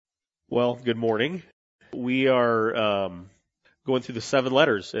Well, good morning. We are going through the seven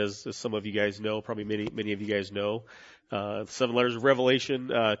letters, as some of you guys know, probably many of you guys know, seven letters of Revelation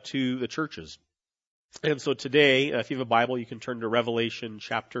to the churches. And so today, if you have a Bible, you can turn to Revelation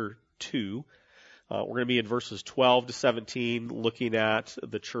chapter 2. We're going to be in verses 12 to 17, looking at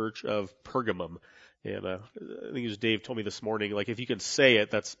the church of Pergamum. And I think it was Dave told me this morning, like if you can say it,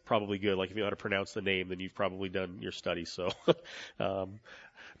 that's probably good. Like if you know how to pronounce the name, then you've probably done your study. So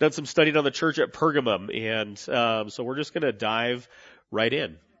done some studying on the church at Pergamum, and so we're just going to dive right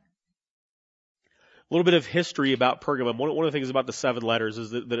in. A little bit of history about Pergamum. One of the things about the seven letters is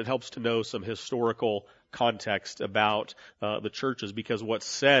that it helps to know some historical context about the churches, because what's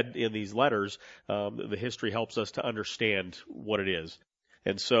said in these letters, the history helps us to understand what it is.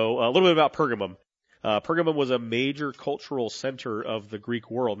 And so a little bit about Pergamum. Pergamum was a major cultural center of the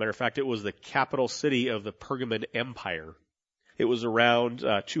Greek world. Matter of fact, it was the capital city of the Pergamon Empire. It was around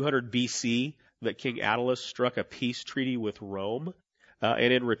 200 BC that King Attalus struck a peace treaty with Rome.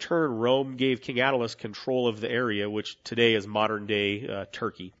 And in return, Rome gave King Attalus control of the area, which today is modern-day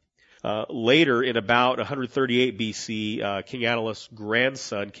Turkey. Later, in about 138 BC, King Attalus'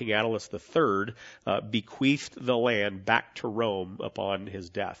 grandson, King Attalus III, bequeathed the land back to Rome upon his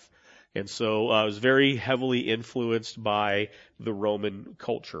death. And so it was very heavily influenced by the Roman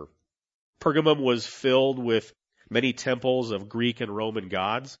culture. Pergamum was filled with many temples of Greek and Roman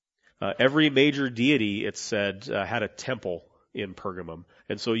gods. Every major deity, it said, had a temple in Pergamum.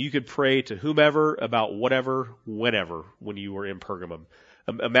 And so you could pray to whomever, about whatever, whenever, when you were in Pergamum.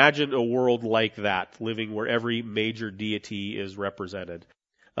 Imagine a world like that, living where every major deity is represented.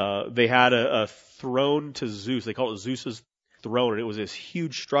 They had a throne to Zeus. They called it Zeus's throne, and it was this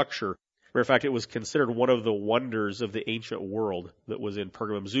huge structure. Matter of fact, it was considered one of the wonders of the ancient world that was in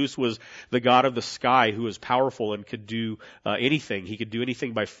Pergamum. Zeus was the god of the sky who was powerful and could do anything. He could do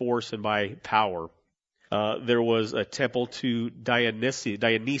anything by force and by power. There was a temple to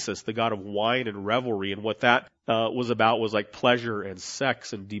Dionysus, the god of wine and revelry, and what that was about was like pleasure and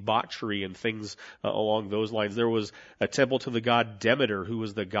sex and debauchery and things along those lines. There was a temple to the god Demeter, who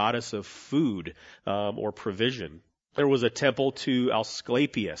was the goddess of food or provision. There was a temple to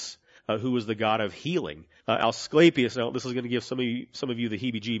Asclepius, who was the god of healing. Asclepius, now this is going to give some of you the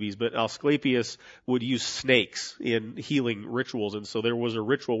heebie-jeebies, but Asclepius would use snakes in healing rituals, and so there was a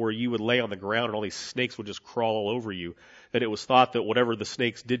ritual where you would lay on the ground and all these snakes would just crawl all over you, and it was thought that whatever the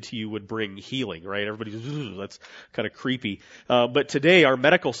snakes did to you would bring healing, right? Everybody's, that's kind of creepy. But today, our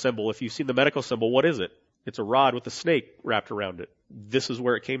medical symbol, if you've seen the medical symbol, what is it? It's a rod with a snake wrapped around it. This is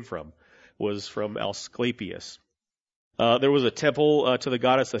where it came from, was from Asclepius. There was a temple to the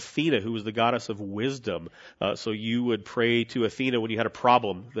goddess Athena, who was the goddess of wisdom. So you would pray to Athena when you had a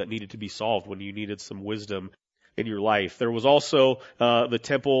problem that needed to be solved, when you needed some wisdom in your life. There was also the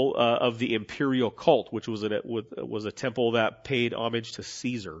temple of the imperial cult, which was a temple that paid homage to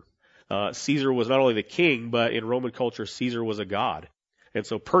Caesar. Caesar was not only the king, but in Roman culture, Caesar was a god. And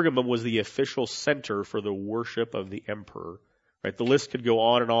so Pergamum was the official center for the worship of the emperor. Right, the list could go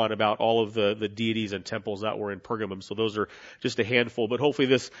on and on about all of the deities and temples that were in Pergamum. So those are just a handful. But hopefully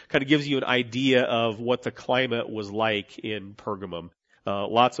this kind of gives you an idea of what the climate was like in Pergamum.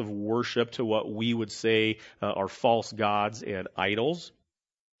 Lots of worship to what we would say are false gods and idols.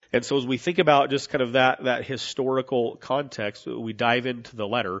 And so as we think about just kind of that historical context, we dive into the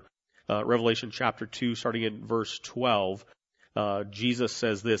letter, Revelation chapter 2, starting in verse 12. Jesus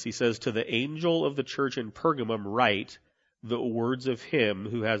says this. He says, "To the angel of the church in Pergamum write the words of him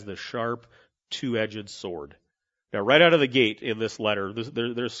who has the sharp, two-edged sword." Now, right out of the gate in this letter,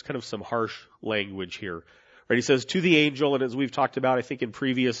 there's kind of some harsh language here. Right? He says, to the angel, and as we've talked about, I think in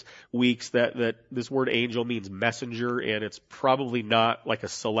previous weeks, that this word angel means messenger, and it's probably not like a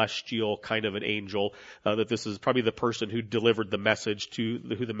celestial kind of an angel, that this is probably the person who delivered the message who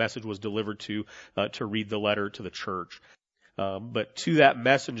the message was delivered to read the letter to the church. But to that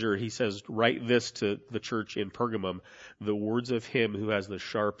messenger, he says, write this to the church in Pergamum, the words of him who has the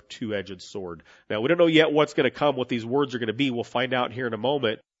sharp two-edged sword. Now, we don't know yet what's going to come, what these words are going to be. We'll find out here in a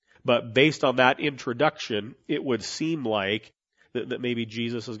moment. But based on that introduction, it would seem like that maybe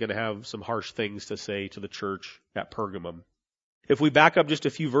Jesus is going to have some harsh things to say to the church at Pergamum. If we back up just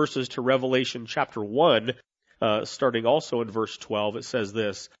a few verses to Revelation chapter 1, starting also in verse 12, it says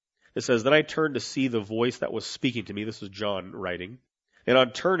this. It says, "Then I turned to see the voice that was speaking to me." This is John writing. "And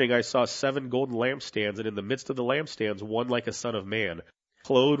on turning, I saw 7 golden lampstands, and in the midst of the lampstands, one like a son of man,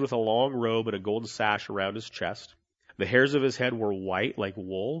 clothed with a long robe and a golden sash around his chest. The hairs of his head were white like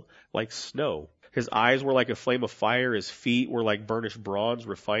wool, like snow. His eyes were like a flame of fire. His feet were like burnished bronze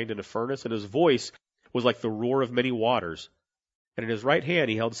refined in a furnace, and his voice was like the roar of many waters. And in his right hand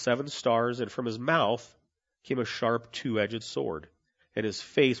he held 7 stars, and from his mouth came a sharp 2-edged sword. And his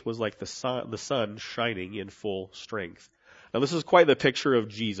face was like the sun shining in full strength. Now this is quite the picture of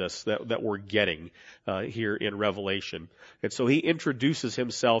Jesus that we're getting here in Revelation. And so he introduces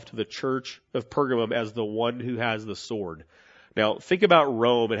himself to the church of Pergamum as the one who has the sword. Now think about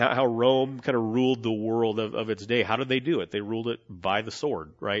Rome and how Rome kind of ruled the world of its day. How did they do it? They ruled it by the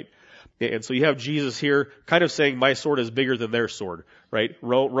sword, right? And so you have Jesus here kind of saying, my sword is bigger than their sword, right?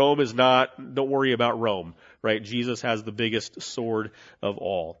 Rome is not, don't worry about Rome, right? Jesus has the biggest sword of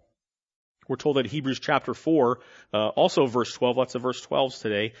all. We're told in Hebrews chapter 4, also verse 12, lots of verse 12s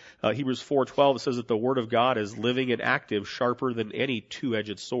today. Hebrews 4:12 says that the word of God is living and active, sharper than any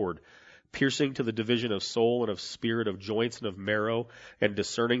 2-edged sword, piercing to the division of soul and of spirit, of joints and of marrow, and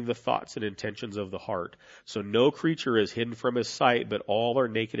discerning the thoughts and intentions of the heart. So no creature is hidden from his sight, but all are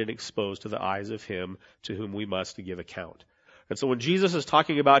naked and exposed to the eyes of him to whom we must give account. And so when Jesus is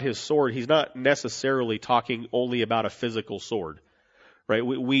talking about his sword, he's not necessarily talking only about a physical sword. Right?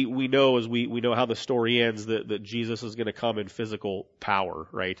 We know as we know how the story ends that Jesus is going to come in physical power,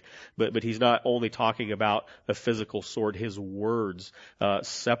 right? But he's not only talking about a physical sword. His words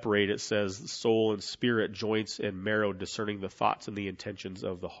separate, it says, soul and spirit, joints and marrow, discerning the thoughts and the intentions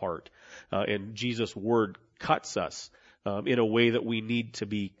of the heart. And Jesus' word cuts us in a way that we need to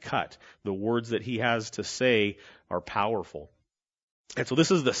be cut. The words that he has to say are powerful. And so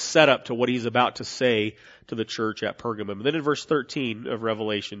this is the setup to what he's about to say to the church at Pergamum. And then in verse 13 of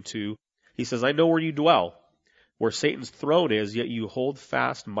Revelation 2, he says, I know where you dwell, where Satan's throne is, yet you hold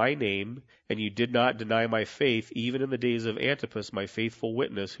fast my name, and you did not deny my faith, even in the days of Antipas, my faithful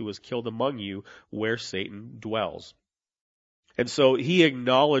witness, who was killed among you, where Satan dwells. And so he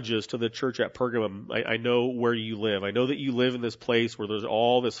acknowledges to the church at Pergamum, I know where you live. I know that you live in this place where there's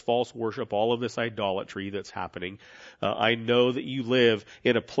all this false worship, all of this idolatry that's happening. I know that you live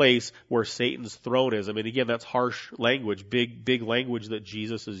in a place where Satan's throne is. I mean, again, that's harsh language, big language that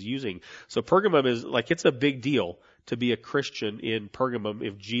Jesus is using. So Pergamum is like, it's a big deal to be a Christian in Pergamum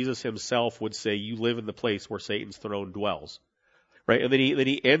if Jesus himself would say, you live in the place where Satan's throne dwells. Right? And then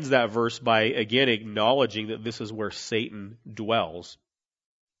he ends that verse by, again, acknowledging that this is where Satan dwells.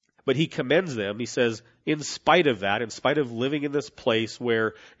 But he commends them. He says, in spite of that, in spite of living in this place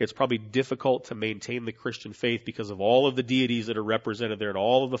where it's probably difficult to maintain the Christian faith because of all of the deities that are represented there and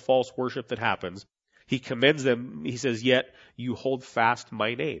all of the false worship that happens, he commends them. He says, yet you hold fast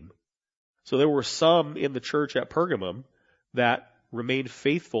my name. So there were some in the church at Pergamum that remained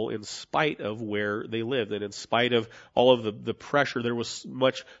faithful in spite of where they lived. And in spite of all of the pressure, there was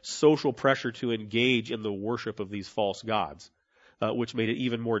much social pressure to engage in the worship of these false gods, which made it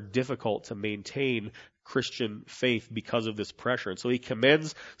even more difficult to maintain Christian faith because of this pressure. And so he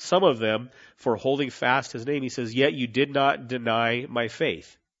commends some of them for holding fast his name. He says, yet you did not deny my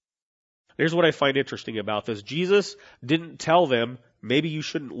faith. Here's what I find interesting about this. Jesus didn't tell them, maybe you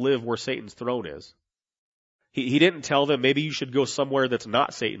shouldn't live where Satan's throne is. He didn't tell them maybe you should go somewhere that's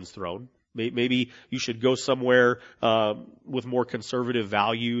not Satan's throne. Maybe you should go somewhere with more conservative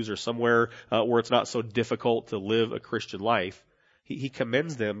values or somewhere where it's not so difficult to live a Christian life. He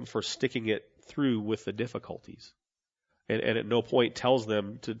commends them for sticking it through with the difficulties. And at no point tells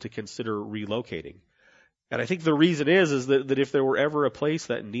them to consider relocating. And I think the reason is that if there were ever a place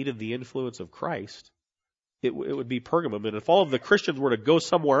that needed the influence of Christ, it would be Pergamum. And if all of the Christians were to go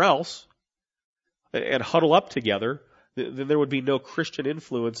somewhere else and huddle up together, then there would be no Christian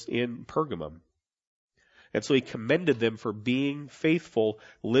influence in Pergamum. And so he commended them for being faithful,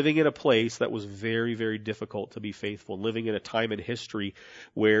 living in a place that was very, very difficult to be faithful, living in a time in history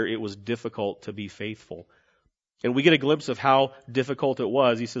where it was difficult to be faithful. And we get a glimpse of how difficult it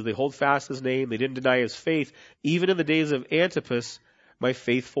was. He says they hold fast his name, they didn't deny his faith, even in the days of Antipas, my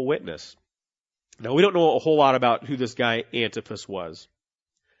faithful witness. Now we don't know a whole lot about who this guy Antipas was.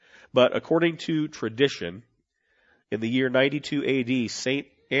 But according to tradition, in the year 92 AD, Saint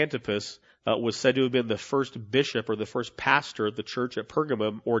Antipas was said to have been the first bishop or the first pastor of the church at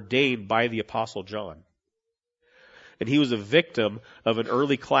Pergamum ordained by the Apostle John. And he was a victim of an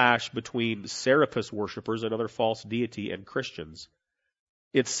early clash between Serapis worshippers, another false deity, and Christians.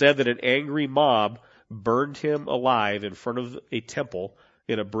 It's said that an angry mob burned him alive in front of a temple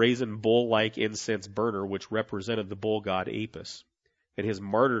in a brazen bull-like incense burner which represented the bull god Apis. And his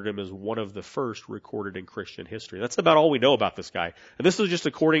martyrdom is one of the first recorded in Christian history. That's about all we know about this guy. And this is just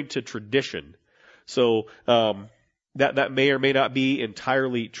according to tradition. So that may or may not be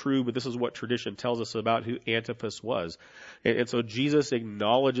entirely true, but this is what tradition tells us about who Antipas was. And so Jesus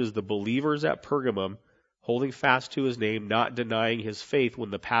acknowledges the believers at Pergamum holding fast to his name, not denying his faith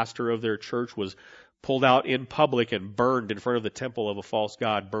when the pastor of their church was pulled out in public and burned in front of the temple of a false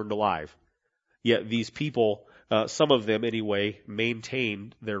god, burned alive. Yet these people, some of them anyway,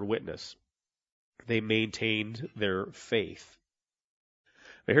 maintained their witness. They maintained their faith.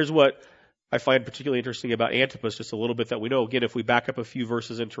 Now here's what I find particularly interesting about Antipas, just a little bit that we know. Again, if we back up a few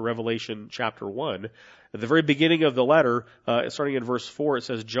verses into Revelation chapter 1, at the very beginning of the letter, starting in verse 4, it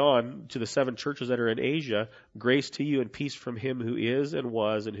says, John, to the 7 churches that are in Asia, grace to you and peace from him who is and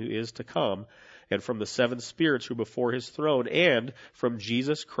was and who is to come, and from the 7 spirits who are before his throne, and from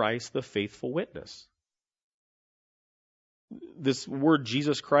Jesus Christ, the faithful witness. This word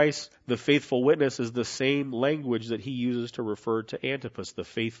Jesus Christ, the faithful witness, is the same language that he uses to refer to Antipas, the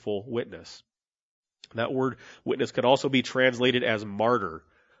faithful witness. That word witness could also be translated as martyr.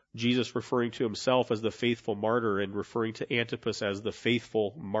 Jesus referring to himself as the faithful martyr and referring to Antipas as the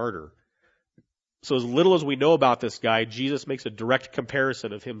faithful martyr. So as little as we know about this guy, Jesus makes a direct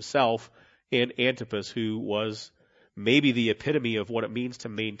comparison of himself and Antipas, who was maybe the epitome of what it means to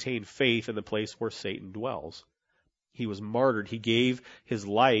maintain faith in the place where Satan dwells. He was martyred. He gave his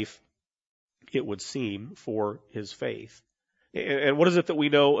life, it would seem, for his faith. And what is it that we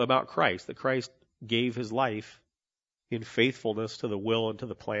know about Christ? That Christ gave his life in faithfulness to the will and to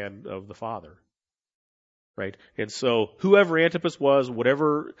the plan of the Father. Right? And so whoever Antipas was,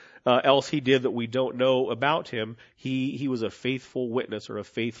 whatever else he did that we don't know about him, he was a faithful witness or a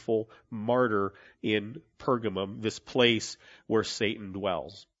faithful martyr in Pergamum, this place where Satan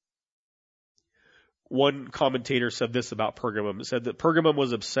dwells. One commentator said this about Pergamum. It said that Pergamum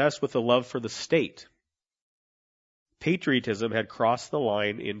was obsessed with the love for the state. Patriotism had crossed the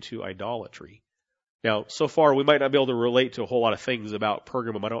line into idolatry. Now, so far, we might not be able to relate to a whole lot of things about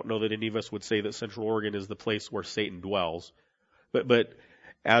Pergamum. I don't know that any of us would say that Central Oregon is the place where Satan dwells. But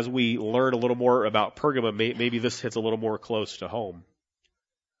as we learn a little more about Pergamum, maybe this hits a little more close to home.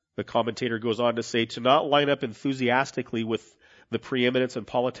 The commentator goes on to say, to not line up enthusiastically with the preeminence and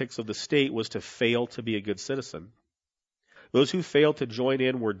politics of the state was to fail to be a good citizen. Those who failed to join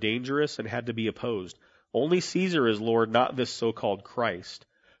in were dangerous and had to be opposed. Only Caesar is Lord, not this so-called Christ.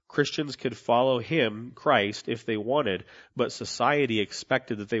 Christians could follow him, Christ, if they wanted, but society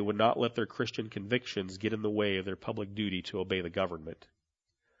expected that they would not let their Christian convictions get in the way of their public duty to obey the government.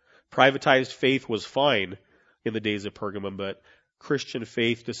 Privatized faith was fine in the days of Pergamum, but Christian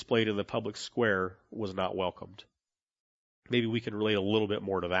faith displayed in the public square was not welcomed. Maybe we can relate a little bit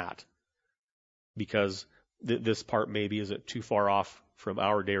more to that, because this part maybe isn't too far off from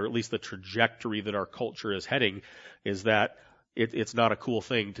our day, or at least the trajectory that our culture is heading is that it's not a cool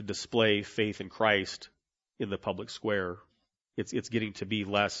thing to display faith in Christ in the public square. It's getting to be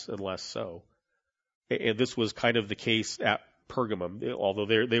less and less so. And this was kind of the case at Pergamum,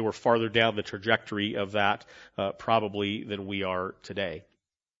 although they were farther down the trajectory of that probably than we are today.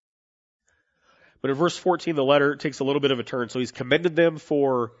 But in verse 14, the letter takes a little bit of a turn. So he's commended them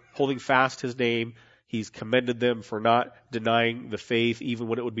for holding fast his name. He's commended them for not denying the faith, even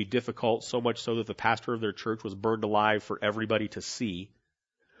when it would be difficult, so much so that the pastor of their church was burned alive for everybody to see.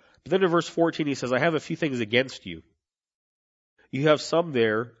 But then in verse 14, he says, I have a few things against you. You have some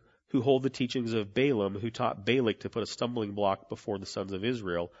there who hold the teachings of Balaam, who taught Balak to put a stumbling block before the sons of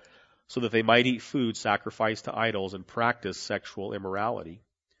Israel, so that they might eat food sacrificed to idols and practice sexual immorality.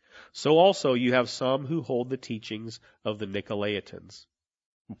 So also you have some who hold the teachings of the Nicolaitans.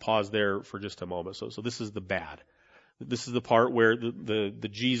 We'll pause there for just a moment. So this is the bad. This is the part where the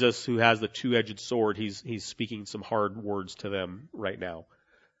Jesus who has the two-edged sword, he's speaking some hard words to them right now.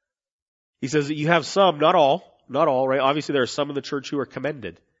 He says that you have some, not all, right? Obviously there are some in the church who are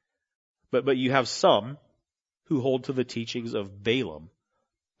commended. But you have some who hold to the teachings of Balaam.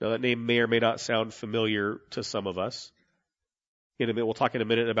 Now that name may or may not sound familiar to some of us. We'll talk in a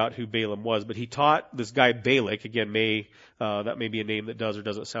minute about who Balaam was, but he taught this guy Balak, again, that may be a name that does or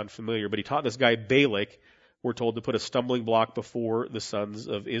doesn't sound familiar, but he taught this guy Balak, we're told, to put a stumbling block before the sons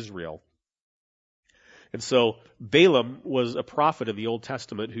of Israel. And so Balaam was a prophet in the Old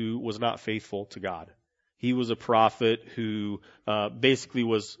Testament who was not faithful to God. He was a prophet who basically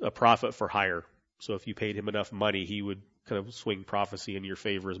was a prophet for hire. So if you paid him enough money, he would kind of swing prophecy in your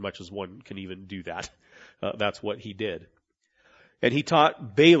favor as much as one can even do that. That's what he did. And he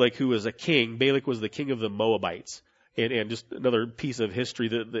taught Balak, who was a king. Balak was the king of the Moabites. And just another piece of history,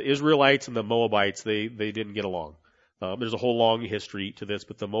 the Israelites and the Moabites, they didn't get along. There's a whole long history to this,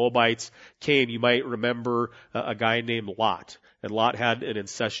 but the Moabites came, you might remember a guy named Lot. And Lot had an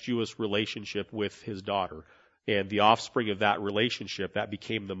incestuous relationship with his daughter. And the offspring of that relationship, that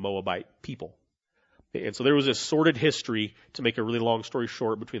became the Moabite people. And so there was this sordid history, to make a really long story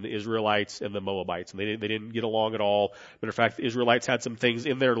short, between the Israelites and the Moabites. And they didn't get along at all. Matter of fact, the Israelites had some things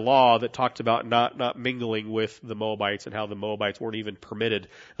in their law that talked about not mingling with the Moabites, and how the Moabites weren't even permitted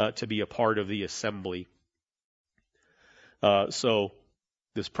to be a part of the assembly. So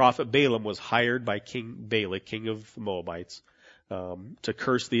this prophet Balaam was hired by King Balak, king of the Moabites, to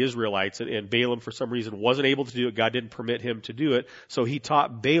curse the Israelites. And Balaam, for some reason, wasn't able to do it. God didn't permit him to do it. So he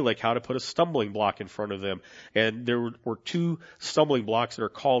taught Balak how to put a stumbling block in front of them. And there were two stumbling blocks that are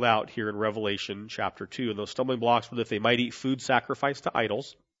called out here in Revelation chapter 2. And those stumbling blocks were that they might eat food sacrificed to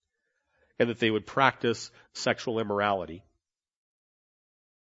idols, and that they would practice sexual immorality.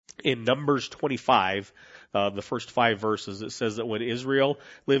 In Numbers 25, the first 5 verses, it says that when Israel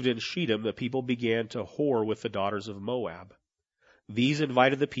lived in Shittim, the people began to whore with the daughters of Moab. These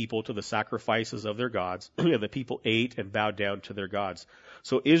invited the people to the sacrifices of their gods, and the people ate and bowed down to their gods.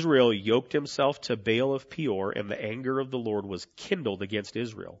 So Israel yoked himself to Baal of Peor, and the anger of the Lord was kindled against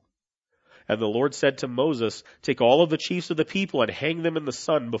Israel. And the Lord said to Moses, "Take all of the chiefs of the people and hang them in the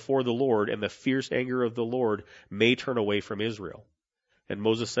sun before the Lord, and the fierce anger of the Lord may turn away from Israel." And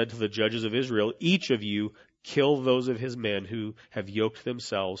Moses said to the judges of Israel, "Each of you kill those of his men who have yoked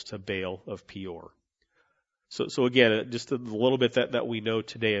themselves to Baal of Peor." So again, just a little bit that we know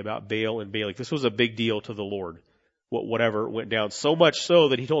today about Baal and Balak. This was a big deal to the Lord, whatever went down. So much so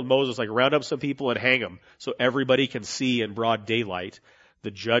that he told Moses, round up some people and hang them, so everybody can see in broad daylight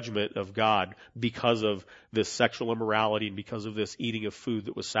the judgment of God because of this sexual immorality and because of this eating of food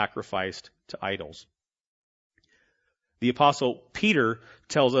that was sacrificed to idols. The Apostle Peter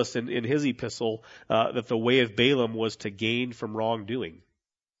tells us in his epistle that the way of Balaam was to gain from wrongdoing.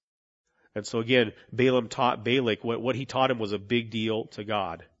 And so again, Balaam taught Balak what he taught him was a big deal to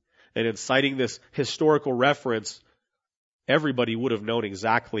God. And in citing this historical reference, everybody would have known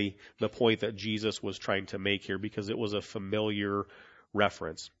exactly the point that Jesus was trying to make here, because it was a familiar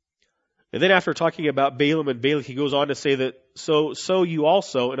reference. And then after talking about Balaam and Balak, he goes on to say that so you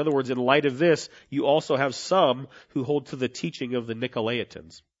also, in other words, in light of this, you also have some who hold to the teaching of the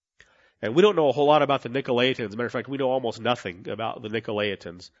Nicolaitans. And we don't know a whole lot about the Nicolaitans. Matter of fact, we know almost nothing about the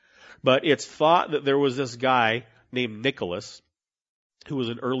Nicolaitans. But it's thought that there was this guy named Nicholas who was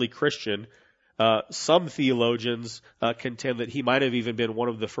an early Christian. Some theologians contend that he might have even been one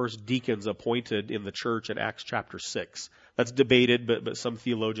of the first deacons appointed in the church in Acts chapter 6. That's debated, but some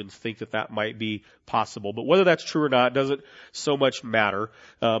theologians think that might be possible. But whether that's true or not doesn't so much matter.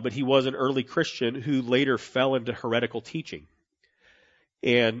 But he was an early Christian who later fell into heretical teaching.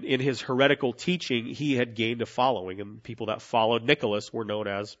 And in his heretical teaching, he had gained a following, and people that followed Nicholas were known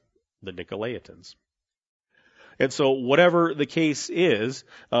as the Nicolaitans. And so whatever the case is,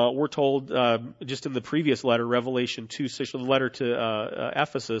 we're told just in the previous letter, Revelation 2:6, the letter to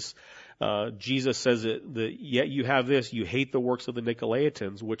Ephesus, Jesus says that yet you have this, you hate the works of the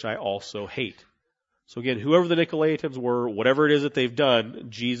Nicolaitans, which I also hate. So again, whoever the Nicolaitans were, whatever it is that they've done,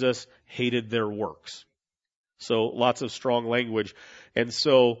 Jesus hated their works. So lots of strong language. And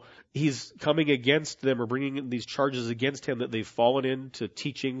so he's coming against them, or bringing these charges against him, that they've fallen into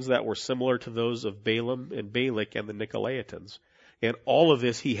teachings that were similar to those of Balaam and Balak and the Nicolaitans. And all of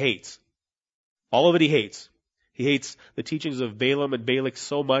this he hates. All of it he hates. He hates the teachings of Balaam and Balak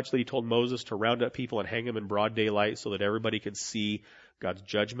so much that he told Moses to round up people and hang them in broad daylight so that everybody could see God's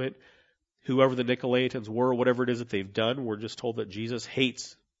judgment. Whoever the Nicolaitans were, whatever it is that they've done, we're just told that Jesus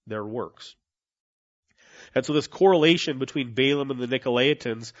hates their works. And so this correlation between Balaam and the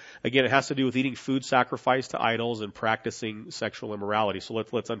Nicolaitans, again, it has to do with eating food sacrificed to idols and practicing sexual immorality. So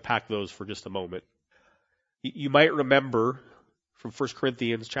let's unpack those for just a moment. You might remember from 1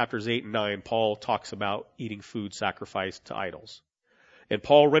 Corinthians chapters 8 and 9, Paul talks about eating food sacrificed to idols. And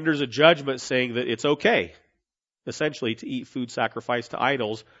Paul renders a judgment saying that it's okay, essentially, to eat food sacrificed to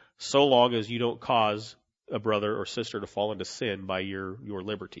idols so long as you don't cause a brother or sister to fall into sin by your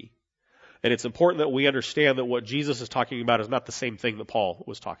liberty. And it's important that we understand that what Jesus is talking about is not the same thing that Paul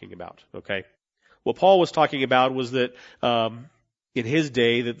was talking about, okay? What Paul was talking about was that in his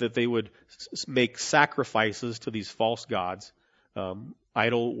day that they would make sacrifices to these false gods,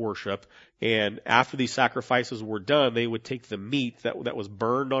 idol worship, and after these sacrifices were done, they would take the meat that was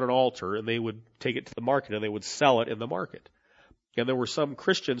burned on an altar, and they would take it to the market, and they would sell it in the market. And there were some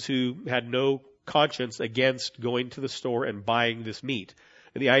Christians who had no conscience against going to the store and buying this meat.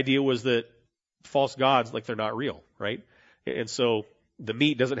 And the idea was that false gods, they're not real, right? And so the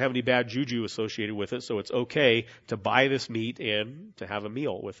meat doesn't have any bad juju associated with it, so it's okay to buy this meat and to have a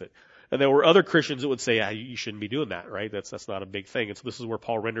meal with it. And there were other Christians that would say, you shouldn't be doing that, right? That's not a big thing. And so this is where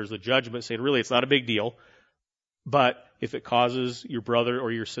Paul renders the judgment, saying, really, it's not a big deal. But if it causes your brother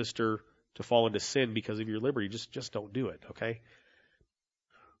or your sister to fall into sin because of your liberty. Just don't do it, okay?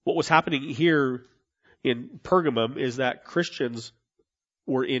 What was happening here in Pergamum is that Christians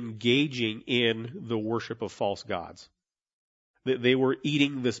were engaging in the worship of false gods. They were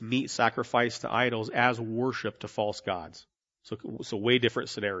eating this meat sacrificed to idols as worship to false gods. So way different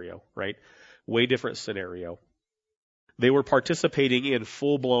scenario, right? Way different scenario. They were participating in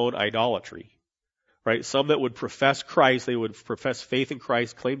full-blown idolatry, right? Some that would profess Christ, they would profess faith in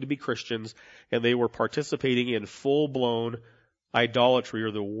Christ, claim to be Christians, and they were participating in full-blown idolatry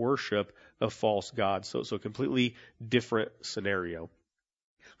or the worship of false gods. So completely different scenario.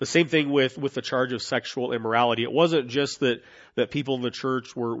 The same thing with the charge of sexual immorality. It wasn't just that people in the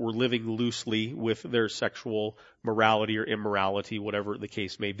church were living loosely with their sexual morality or immorality, whatever the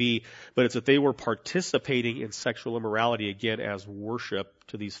case may be, but it's that they were participating in sexual immorality again as worship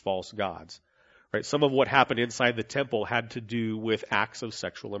to these false gods. Right? Some of what happened inside the temple had to do with acts of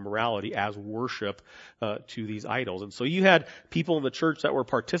sexual immorality as worship to these idols. And so you had people in the church that were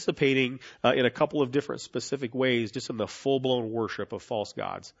participating in a couple of different specific ways just in the full-blown worship of false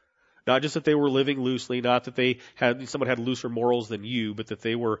gods. Not just that they were living loosely, not that someone had looser morals than you, but that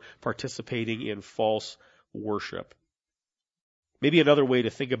they were participating in false worship. Maybe another way to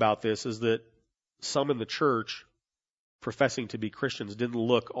think about this is that some in the church professing to be Christians didn't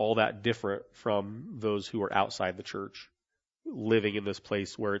look all that different from those who were outside the church, living in this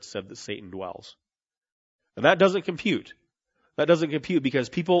place where it's said that Satan dwells. And that doesn't compute. That doesn't compute because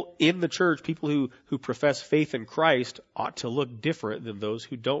people in the church, people who profess faith in Christ, ought to look different than those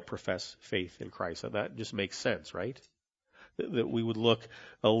who don't profess faith in Christ. And that just makes sense, right? That we would look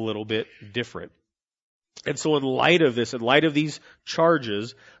a little bit different. And so in light of this, in light of these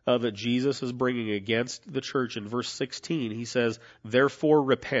charges that Jesus is bringing against the church in verse 16, he says, "Therefore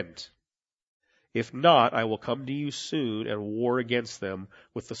repent. If not, I will come to you soon and war against them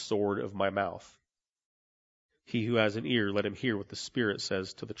with the sword of my mouth. He who has an ear, let him hear what the Spirit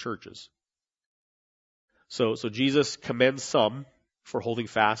says to the churches." So Jesus commends some for holding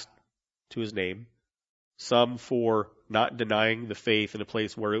fast to his name, some for not denying the faith in a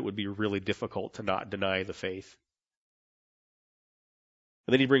place where it would be really difficult to not deny the faith.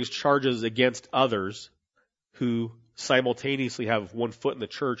 And then he brings charges against others who simultaneously have one foot in the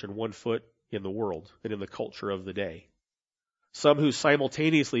church and one foot in the world and in the culture of the day. Some who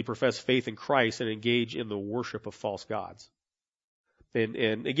simultaneously profess faith in Christ and engage in the worship of false gods. And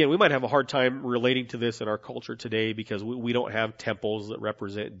again, we might have a hard time relating to this in our culture today because we don't have temples that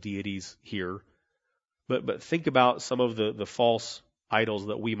represent deities here. But think about some of the false idols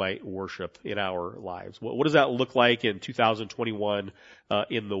that we might worship in our lives. What does that look like in 2021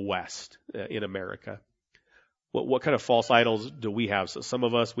 in the West, in America? What kind of false idols do we have? So some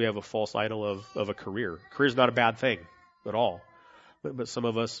of us, we have a false idol of a career. Career is not a bad thing at all. But some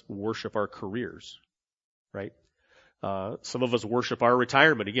of us worship our careers, right? Some of us worship our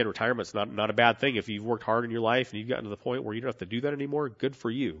retirement. Again, retirement's not a bad thing. If you've worked hard in your life and you've gotten to the point where you don't have to do that anymore, good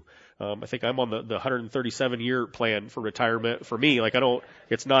for you. I think I'm on the 137-year plan for retirement. For me,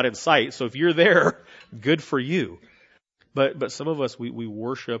 it's not in sight. So if you're there, good for you. But some of us, we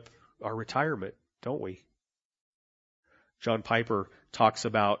worship our retirement, don't we? John Piper talks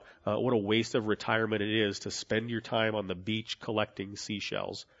about what a waste of retirement it is to spend your time on the beach collecting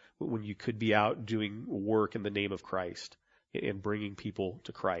seashells when you could be out doing work in the name of Christ and bringing people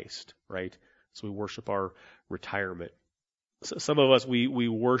to Christ, right? So we worship our retirement. So some of us, we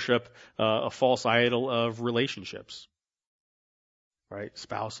worship a false idol of relationships, right?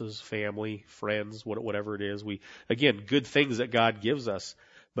 Spouses, family, friends, whatever it is. Again, good things that God gives us,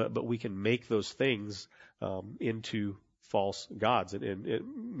 but we can make those things into false gods. And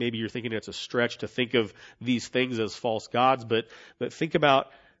maybe you're thinking it's a stretch to think of these things as false gods, but think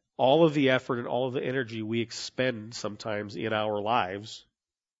about all of the effort and all of the energy we expend sometimes in our lives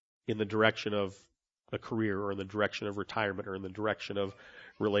in the direction of a career or in the direction of retirement or in the direction of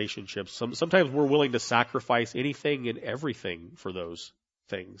relationships. Sometimes we're willing to sacrifice anything and everything for those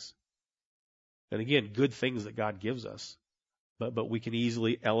things. And again, good things that God gives us. But we can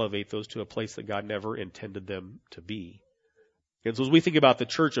easily elevate those to a place that God never intended them to be. And so as we think about the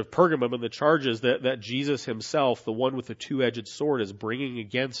church of Pergamum and the charges that Jesus himself, the one with the two-edged sword, is bringing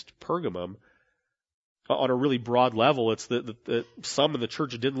against Pergamum, on a really broad level, it's that some in the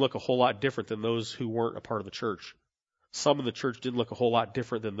church didn't look a whole lot different than those who weren't a part of the church. Some in the church didn't look a whole lot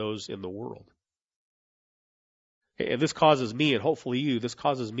different than those in the world. And this causes me, and hopefully you, this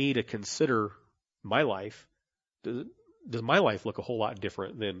causes me to consider my life. Does my life look a whole lot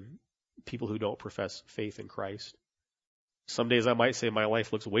different than people who don't profess faith in Christ? Some days I might say my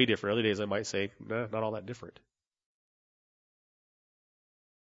life looks way different. Other days I might say, nah, not all that different.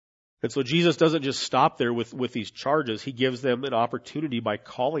 And so Jesus doesn't just stop there with these charges. He gives them an opportunity by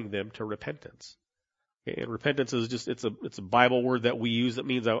calling them to repentance. And repentance is just, it's a Bible word that we use that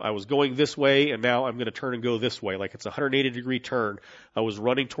means I was going this way and now I'm going to turn and go this way. Like it's a 180-degree turn. I was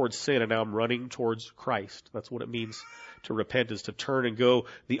running towards sin and now I'm running towards Christ. That's what it means to repent, is to turn and go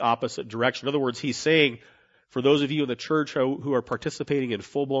the opposite direction. In other words, he's saying, for those of you in the church who are participating in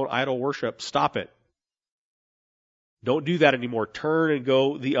full-blown idol worship, stop it. Don't do that anymore. Turn and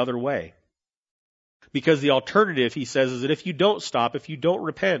go the other way. Because the alternative, he says, is that if you don't stop, if you don't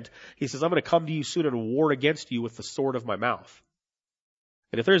repent, he says, I'm going to come to you soon and war against you with the sword of my mouth.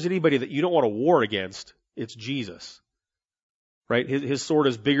 And if there's anybody that you don't want to war against, it's Jesus. Right? His sword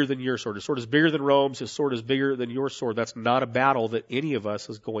is bigger than your sword. His sword is bigger than Rome's. His sword is bigger than your sword. That's not a battle that any of us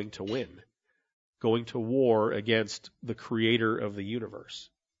is going to win. Going to war against the creator of the universe.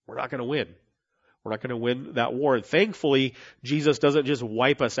 We're not going to win. We're not going to win that war. And thankfully, Jesus doesn't just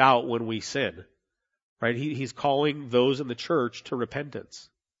wipe us out when we sin. Right? He's calling those in the church to repentance.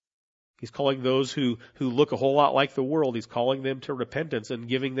 He's calling those who look a whole lot like the world, he's calling them to repentance and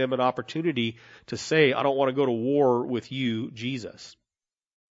giving them an opportunity to say, I don't want to go to war with you, Jesus.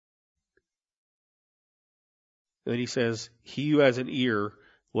 And then he says, he who has an ear,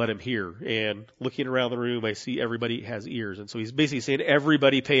 let him hear. And looking around the room, I see everybody has ears. And so he's basically saying,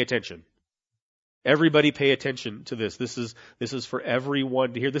 everybody pay attention. Everybody pay attention to this. This is for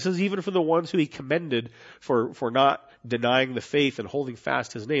everyone to hear. This is even for the ones who he commended for not denying the faith and holding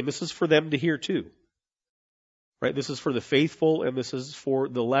fast his name. This is for them to hear too. Right? This is for the faithful and this is for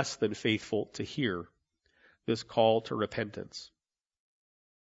the less than faithful to hear this call to repentance.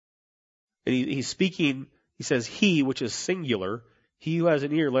 And he's speaking, he says, he, which is singular, he who has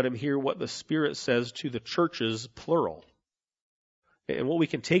an ear, let him hear what the Spirit says to the churches, plural. And what we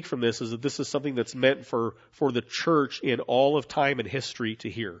can take from this is that this is something that's meant for the church in all of time and history to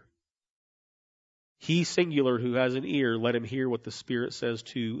hear. He, singular, who has an ear, let him hear what the Spirit says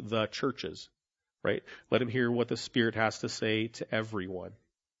to the churches. Right? Let him hear what the Spirit has to say to everyone.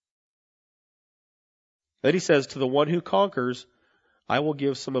 Then he says, to the one who conquers, I will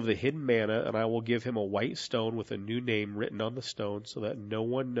give some of the hidden manna, and I will give him a white stone with a new name written on the stone, so that no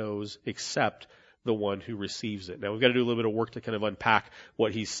one knows except the one who receives it. Now we've got to do a little bit of work to kind of unpack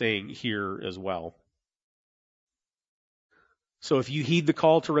what he's saying here as well. So if you heed the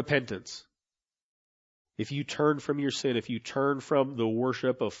call to repentance, if you turn from your sin, if you turn from the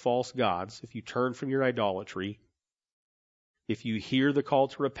worship of false gods, if you turn from your idolatry, if you hear the call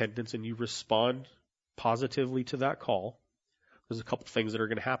to repentance and you respond positively to that call, there's a couple things that are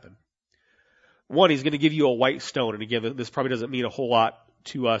going to happen. One, he's going to give you a white stone. And again, this probably doesn't mean a whole lot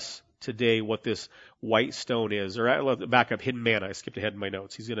to us today what this white stone is. Or let's back up, hidden manna. I skipped ahead in my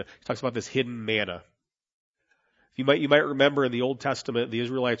notes. He talks about this hidden manna. You might remember in the Old Testament, the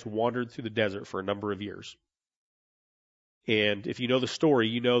Israelites wandered through the desert for a number of years. And if you know the story,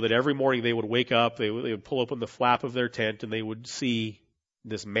 you know that every morning they would wake up, they would pull open the flap of their tent, and they would see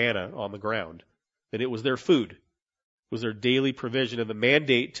this manna on the ground. And it was their food. It was their daily provision. And the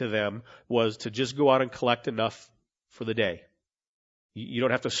mandate to them was to just go out and collect enough for the day. You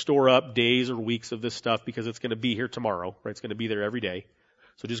don't have to store up days or weeks of this stuff because it's going to be here tomorrow, right? It's going to be there every day.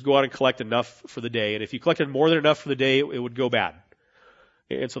 So just go out and collect enough for the day. And if you collected more than enough for the day, it would go bad.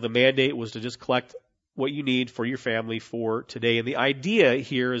 And so the mandate was to just collect what you need for your family for today. And the idea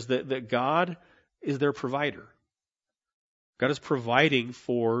here is that God is their provider. God is providing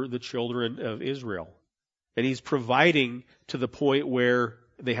for the children of Israel. And he's providing to the point where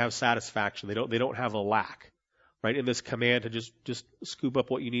they have satisfaction. They don't have a lack. Right? In this command to just scoop up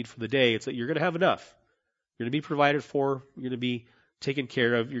what you need for the day, it's that you're going to have enough. You're going to be provided for. You're going to be taken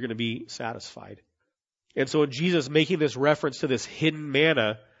care of. You're going to be satisfied. And so in Jesus making this reference to this hidden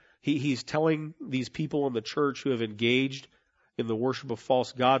manna, he's telling these people in the church who have engaged in the worship of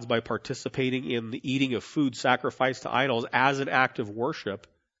false gods by participating in the eating of food sacrificed to idols as an act of worship,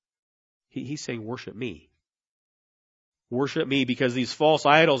 he's saying, worship me. Worship me, because these false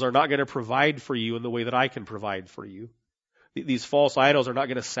idols are not going to provide for you in the way that I can provide for you. These false idols are not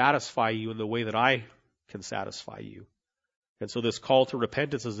going to satisfy you in the way that I can satisfy you. And so this call to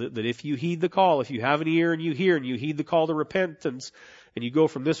repentance is that if you heed the call, if you have an ear and you hear and you heed the call to repentance and you go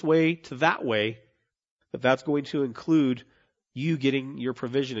from this way to that way, that's going to include you getting your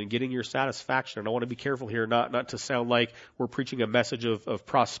provision and getting your satisfaction. And I want to be careful here not to sound like we're preaching a message of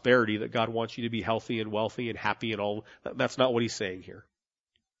prosperity, that God wants you to be healthy and wealthy and happy and all. That's not what he's saying here.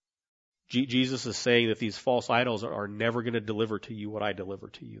 Jesus is saying that these false idols are never going to deliver to you what I deliver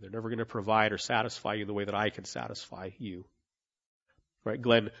to you. They're never going to provide or satisfy you in the way that I can satisfy you. Right?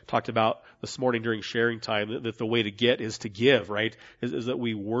 Glenn talked about this morning during sharing time that the way to get is to give, right? Is that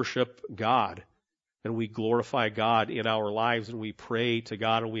we worship God and we glorify God in our lives and we pray to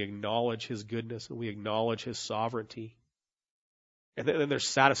God and we acknowledge His goodness and we acknowledge His sovereignty. And then there's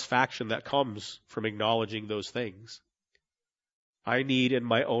satisfaction that comes from acknowledging those things. I need in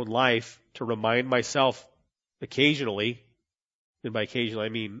my own life to remind myself occasionally, and by occasionally I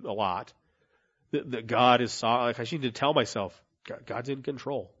mean a lot, that God is sovereign. Like I just need to tell myself, God's in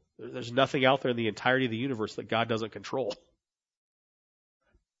control. There's nothing out there in the entirety of the universe that God doesn't control.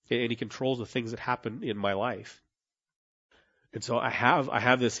 And He controls the things that happen in my life. And so I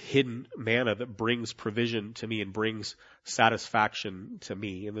have this hidden manna that brings provision to me and brings satisfaction to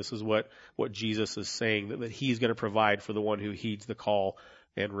me. And this is what Jesus is saying, that He's going to provide for the one who heeds the call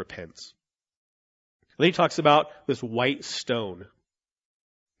and repents. And then He talks about this white stone.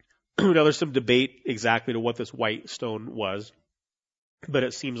 Now there's some debate exactly to what this white stone was, but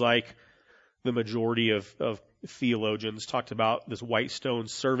it seems like the majority of theologians talked about this white stone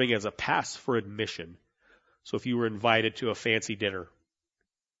serving as a pass for admission. So if you were invited to a fancy dinner,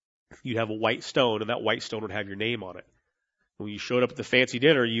 you'd have a white stone, and that white stone would have your name on it. When you showed up at the fancy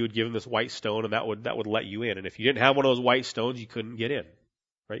dinner, you would give them this white stone, and that would let you in. And if you didn't have one of those white stones, you couldn't get in,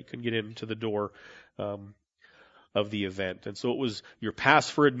 right? You couldn't get into the door of the event. And so it was your pass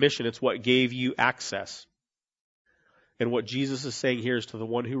for admission. It's what gave you access. And what Jesus is saying here is to the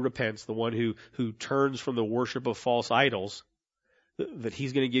one who repents, the one who turns from the worship of false idols, that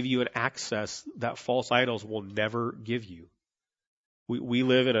He's going to give you an access that false idols will never give you. We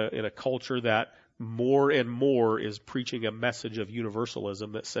live in a culture that more and more is preaching a message of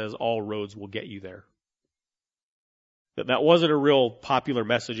universalism that says all roads will get you there. That wasn't a real popular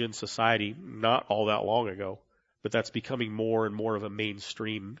message in society not all that long ago, but that's becoming more and more of a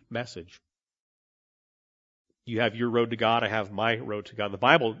mainstream message. You have your road to God, I have my road to God. The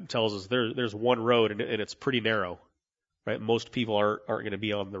Bible tells us there's one road, and it's pretty narrow. Right? Most people aren't going to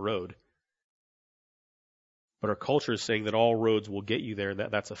be on the road. But our culture is saying that all roads will get you there, and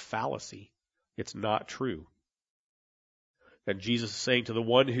that's a fallacy. It's not true. And Jesus is saying to the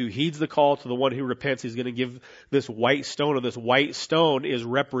one who heeds the call, to the one who repents, He's going to give this white stone, and this white stone is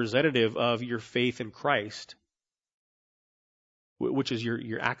representative of your faith in Christ, which is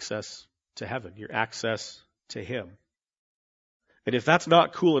your access to heaven, your access to Him. And if that's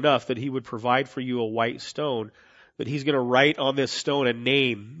not cool enough that He would provide for you a white stone, that He's going to write on this stone a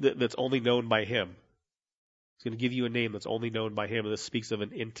name that's only known by Him. He's going to give you a name that's only known by Him, and this speaks of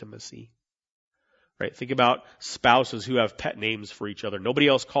an intimacy. Right? Think about spouses who have pet names for each other. Nobody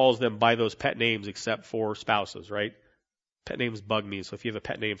else calls them by those pet names except for spouses, right? Pet names bug me, so if you have a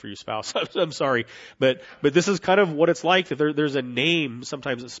pet name for your spouse, I'm sorry. But this is kind of what it's like, that there's a name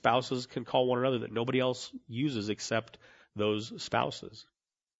sometimes that spouses can call one another that nobody else uses except those spouses.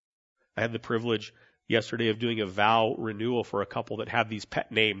 I had the privilege yesterday of doing a vow renewal for a couple that had these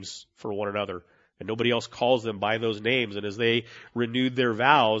pet names for one another, and nobody else calls them by those names. And as they renewed their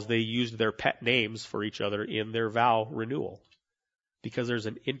vows, they used their pet names for each other in their vow renewal, because there's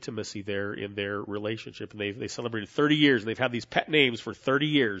an intimacy there in their relationship. And they celebrated 30 years, and they've had these pet names for 30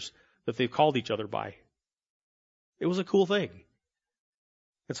 years that they've called each other by. It was a cool thing.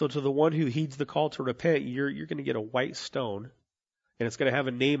 And so to the one who heeds the call to repent, you're going to get a white stone, and it's going to have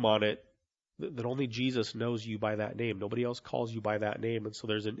a name on it that only Jesus knows you by that name. Nobody else calls you by that name. And so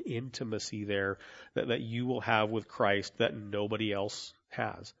there's an intimacy there that you will have with Christ that nobody else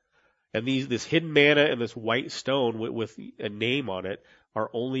has. And this hidden manna and this white stone with a name on it are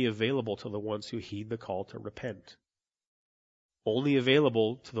only available to the ones who heed the call to repent. Only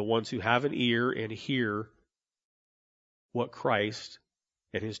available to the ones who have an ear and hear what Christ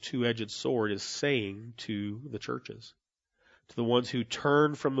and His two-edged sword is saying to the churches. To the ones who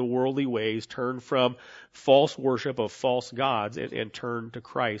turn from the worldly ways, turn from false worship of false gods, and turn to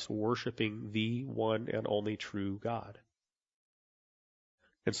Christ, worshiping the one and only true God.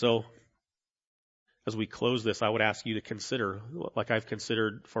 And so, as we close this, I would ask you to consider, like I've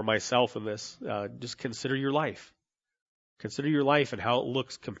considered for myself in this, just consider your life. Consider your life and how it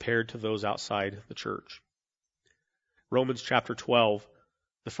looks compared to those outside the church. Romans chapter 12,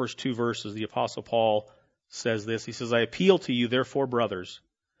 the first two verses, the Apostle Paul says this. He says, I appeal to you, therefore, brothers,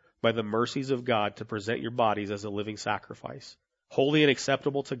 by the mercies of God, to present your bodies as a living sacrifice, holy and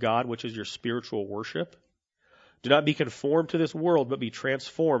acceptable to God, which is your spiritual worship. Do not be conformed to this world, but be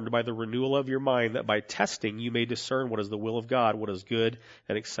transformed by the renewal of your mind, that by testing you may discern what is the will of God, what is good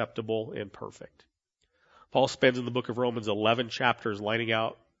and acceptable and perfect. Paul spends in the book of Romans 11 chapters lining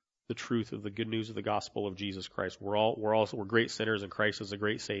out the truth of the good news of the gospel of Jesus Christ. We're great sinners, and Christ is a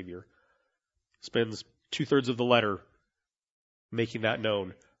great Savior. Spends 2/3 of the letter making that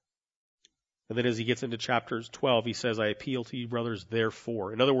known. And then as he gets into chapters 12, he says, I appeal to you, brothers,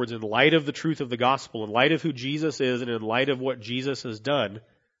 therefore. In other words, in light of the truth of the gospel, in light of who Jesus is, and in light of what Jesus has done,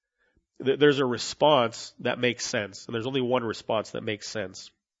 there's a response that makes sense. And there's only one response that makes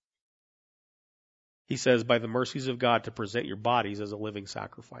sense. He says, by the mercies of God, to present your bodies as a living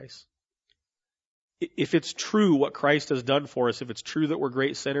sacrifice. If it's true what Christ has done for us, if it's true that we're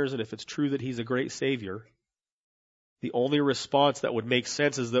great sinners, and if it's true that he's a great Savior, the only response that would make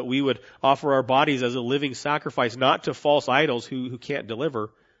sense is that we would offer our bodies as a living sacrifice, not to false idols who can't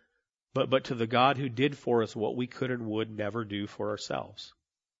deliver, but to the God who did for us what we could and would never do for ourselves.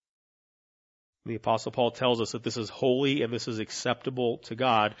 The Apostle Paul tells us that this is holy and this is acceptable to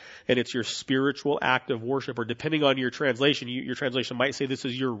God, and it's your spiritual act of worship, or depending on your translation, your translation might say this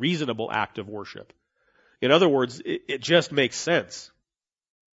is your reasonable act of worship. In other words, it just makes sense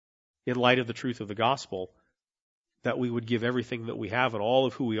in light of the truth of the gospel that we would give everything that we have and all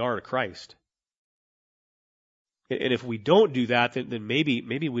of who we are to Christ. And if we don't do that, then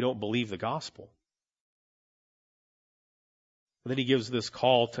maybe we don't believe the gospel. And then he gives this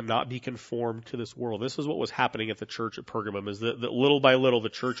call to not be conformed to this world. This is what was happening at the church at Pergamum, is that little by little the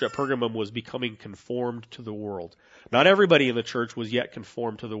church at Pergamum was becoming conformed to the world. Not everybody in the church was yet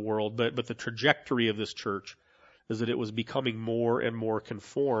conformed to the world, but the trajectory of this church is that it was becoming more and more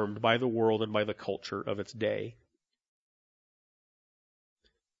conformed by the world and by the culture of its day.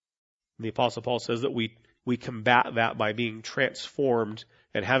 And the Apostle Paul says that we combat that by being transformed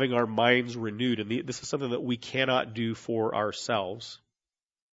and having our minds renewed. And this is something that we cannot do for ourselves.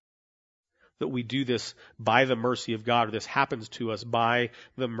 That we do this by the mercy of God, or this happens to us by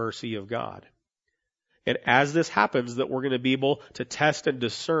the mercy of God. And as this happens, that we're going to be able to test and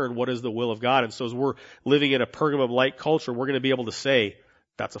discern what is the will of God. And so as we're living in a Pergamum-like culture, we're going to be able to say,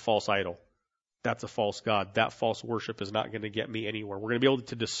 that's a false idol. That's a false God. That false worship is not going to get me anywhere. We're going to be able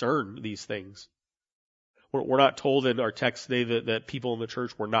to discern these things. We're not told in our text today that people in the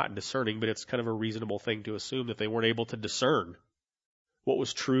church were not discerning, but it's kind of a reasonable thing to assume that they weren't able to discern what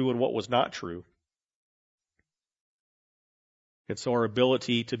was true and what was not true. And so our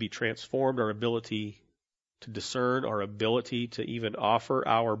ability to be transformed, our ability to discern, our ability to even offer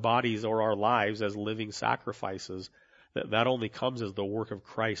our bodies or our lives as living sacrifices, that only comes as the work of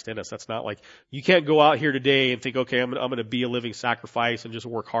Christ in us. That's not like, you can't go out here today and think, okay, I'm going to be a living sacrifice and just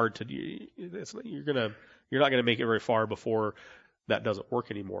work hard to. You're not going to make it very far before that doesn't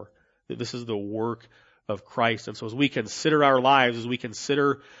work anymore. This is the work of Christ. And so as we consider our lives, as we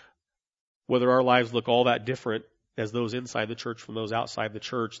consider whether our lives look all that different as those inside the church from those outside the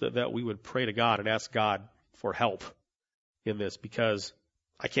church, that we would pray to God and ask God for help in this, because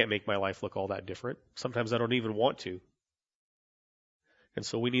I can't make my life look all that different. Sometimes I don't even want to. And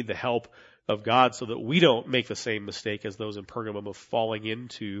so we need the help of God so that we don't make the same mistake as those in Pergamum of falling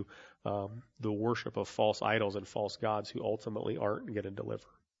into the worship of false idols and false gods who ultimately aren't going to deliver.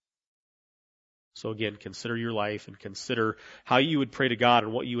 So again, consider your life and consider how you would pray to God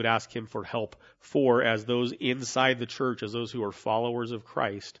and what you would ask Him for help for as those inside the church, as those who are followers of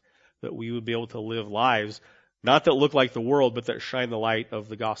Christ, that we would be able to live lives not that look like the world, but that shine the light of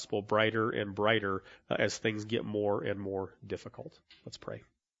the gospel brighter and brighter as things get more and more difficult. Let's pray.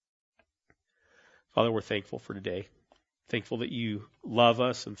 Father, we're thankful for today. Thankful that you love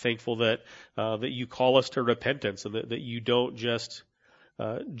us, and thankful that you call us to repentance, and that you don't just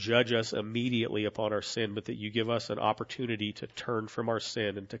judge us immediately upon our sin, but that you give us an opportunity to turn from our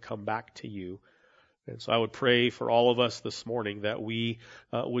sin and to come back to you. And so I would pray for all of us this morning that we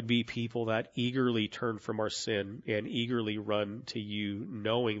would be people that eagerly turn from our sin and eagerly run to you,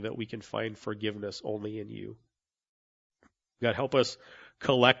 knowing that we can find forgiveness only in you. God, help us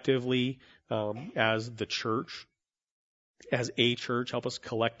collectively as the church, as a church, help us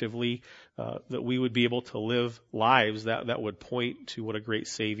collectively that we would be able to live lives that would point to what a great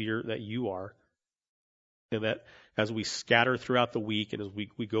Savior that you are. And that as we scatter throughout the week, and as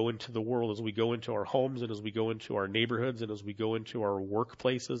we go into the world, as we go into our homes, and as we go into our neighborhoods, and as we go into our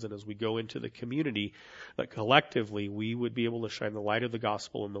workplaces, and as we go into the community, that collectively we would be able to shine the light of the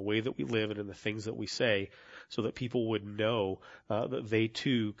gospel in the way that we live and in the things that we say, so that people would know that they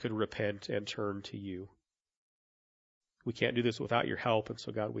too could repent and turn to you. We can't do this without your help, and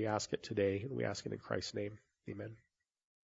so God, we ask it today, and we ask it in Christ's name. Amen.